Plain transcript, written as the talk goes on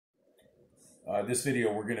This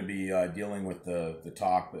video, we're going to be dealing with the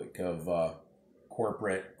topic of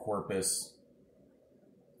corporate, corpus.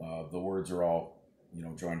 The words are all,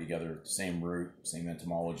 joined together, same root, same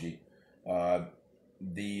etymology.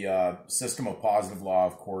 The system of positive law,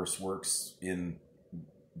 of course, works in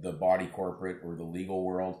the body corporate or the legal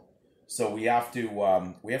world. So we have to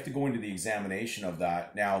go into the examination of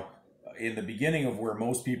that. Now, in the beginning of where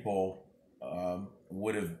most people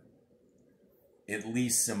would have at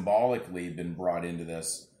least symbolically been brought into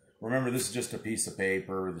this. Remember, this is just a piece of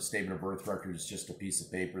paper. The statement of birth record is just a piece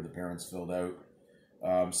of paper the parents filled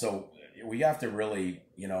out. So we have to really,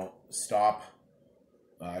 stop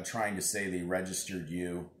trying to say they registered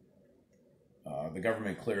you. The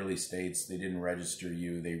government clearly states they didn't register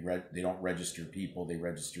you. They don't register people. They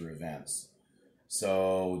register events.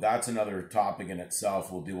 So that's another topic in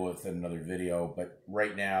itself. We'll deal with in another video. But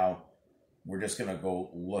right now, we're just going to go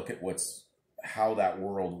look at how that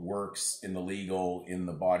world works in the legal, in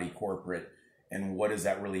the body corporate, and what does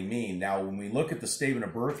that really mean? Now, when we look at the statement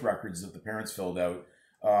of birth records that the parents filled out,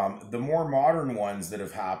 the more modern ones that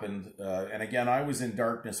have happened, and again, I was in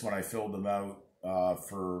darkness when I filled them out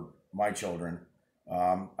for my children.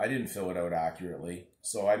 I didn't fill it out accurately,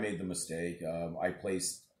 so I made the mistake. I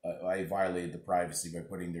violated the privacy by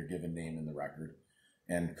putting their given name in the record,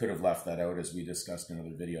 and could have left that out as we discussed in other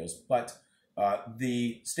videos. But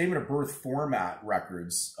the statement of birth format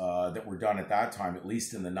records that were done at that time, at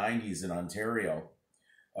least in the 90s in Ontario,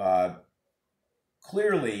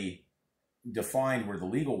 clearly defined where the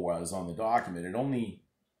legal was on the document. It only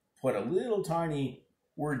put a little tiny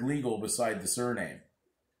word legal beside the surname.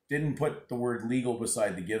 Didn't put the word legal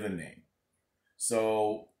beside the given name.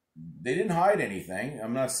 So they didn't hide anything.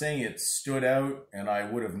 I'm not saying it stood out and I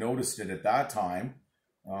would have noticed it at that time.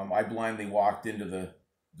 I blindly walked into the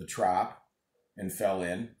trap and fell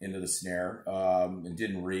into the snare, and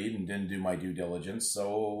didn't read and didn't do my due diligence,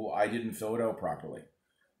 so I didn't fill it out properly.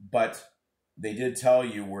 But they did tell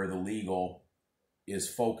you where the legal is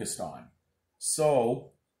focused on.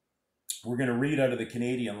 So we're going to read out of the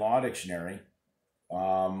Canadian Law Dictionary,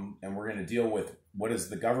 and we're going to deal with what does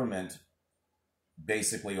the government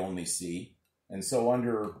basically only see. And so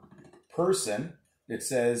under person, it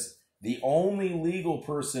says, the only legal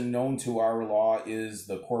person known to our law is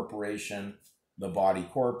the corporation, the body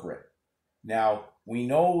corporate. Now, we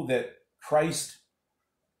know that Christ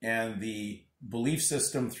and the belief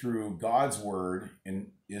system through God's word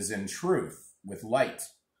is in truth, with light,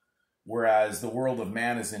 whereas the world of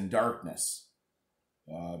man is in darkness.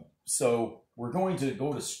 So we're going to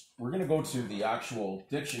go to the actual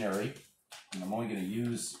dictionary, and I'm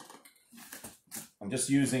just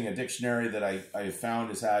using a dictionary that I found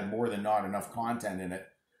has had more than not enough content in it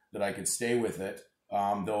that I could stay with it.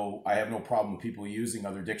 Though I have no problem with people using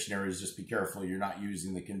other dictionaries. Just be careful you're not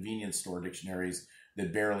using the convenience store dictionaries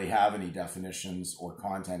that barely have any definitions or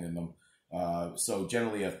content in them. So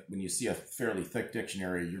generally, when you see a fairly thick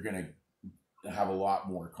dictionary, you're going to have a lot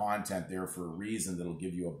more content there for a reason that'll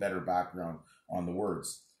give you a better background on the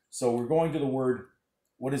words. So we're going to the word,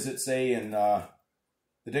 what does it say in the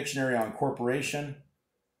dictionary on corporation?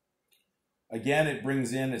 Again,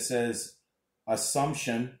 it says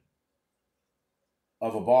assumption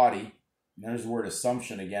of a body. And there's the word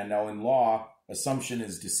assumption again. Now in law, assumption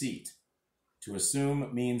is deceit. To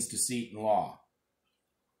assume means deceit in law.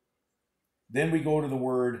 Then we go to the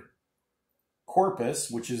word corpus,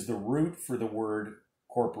 which is the root for the word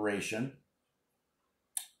corporation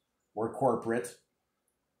or corporate.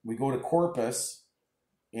 We go to corpus,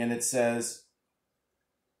 and it says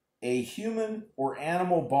a human or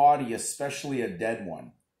animal body, especially a dead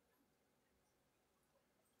one,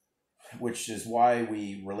 which is why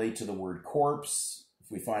we relate to the word corpse.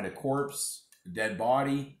 If we find a corpse, a dead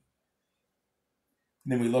body,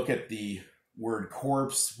 and then we look at the word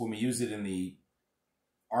corpse when we use it in the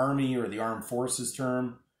Army or the Armed Forces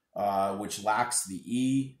term, which lacks the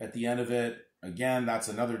E at the end of it. Again, that's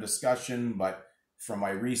another discussion, but from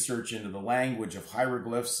my research into the language of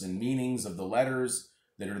hieroglyphs and meanings of the letters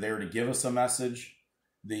that are there to give us a message,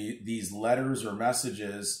 these letters or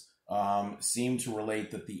messages seem to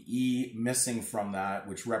relate that the E missing from that,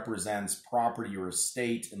 which represents property or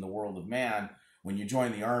estate in the world of man, when you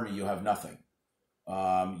join the Army, you have nothing.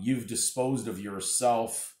 You've disposed of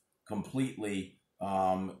yourself completely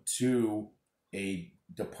to a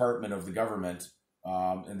department of the government,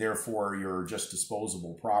 and therefore you're just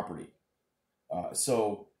disposable property.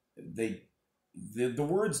 So the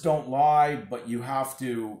words don't lie, but you have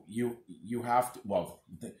to, well,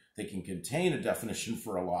 they can contain a definition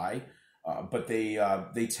for a lie, but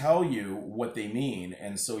they tell you what they mean,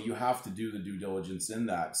 and so you have to do the due diligence in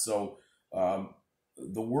that. So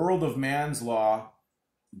the world of man's law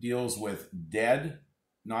deals with dead,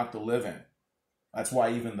 not the living. That's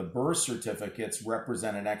why even the birth certificates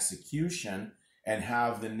represent an execution and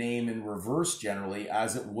have the name in reverse generally,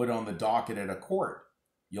 as it would on the docket at a court.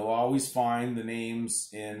 You'll always find the names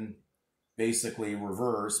in basically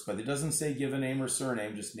reverse, but it doesn't say give a name or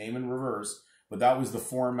surname, just name in reverse. But that was the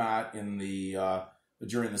format in the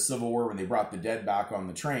during the Civil War when they brought the dead back on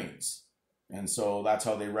the trains. And so that's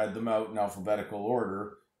how they read them out in alphabetical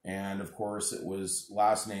order. And of course, it was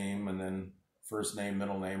last name and then first name,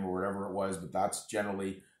 middle name, or whatever it was. But that's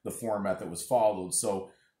generally the format that was followed. So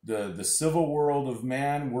the civil world of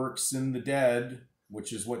man works in the dead,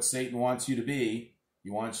 which is what Satan wants you to be. He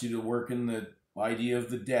wants you to work in the idea of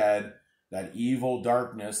the dead, that evil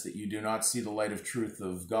darkness that you do not see the light of truth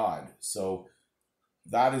of God. So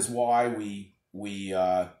that is why we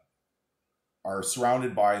are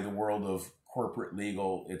surrounded by the world of corporate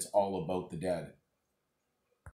legal. It's all about the dead.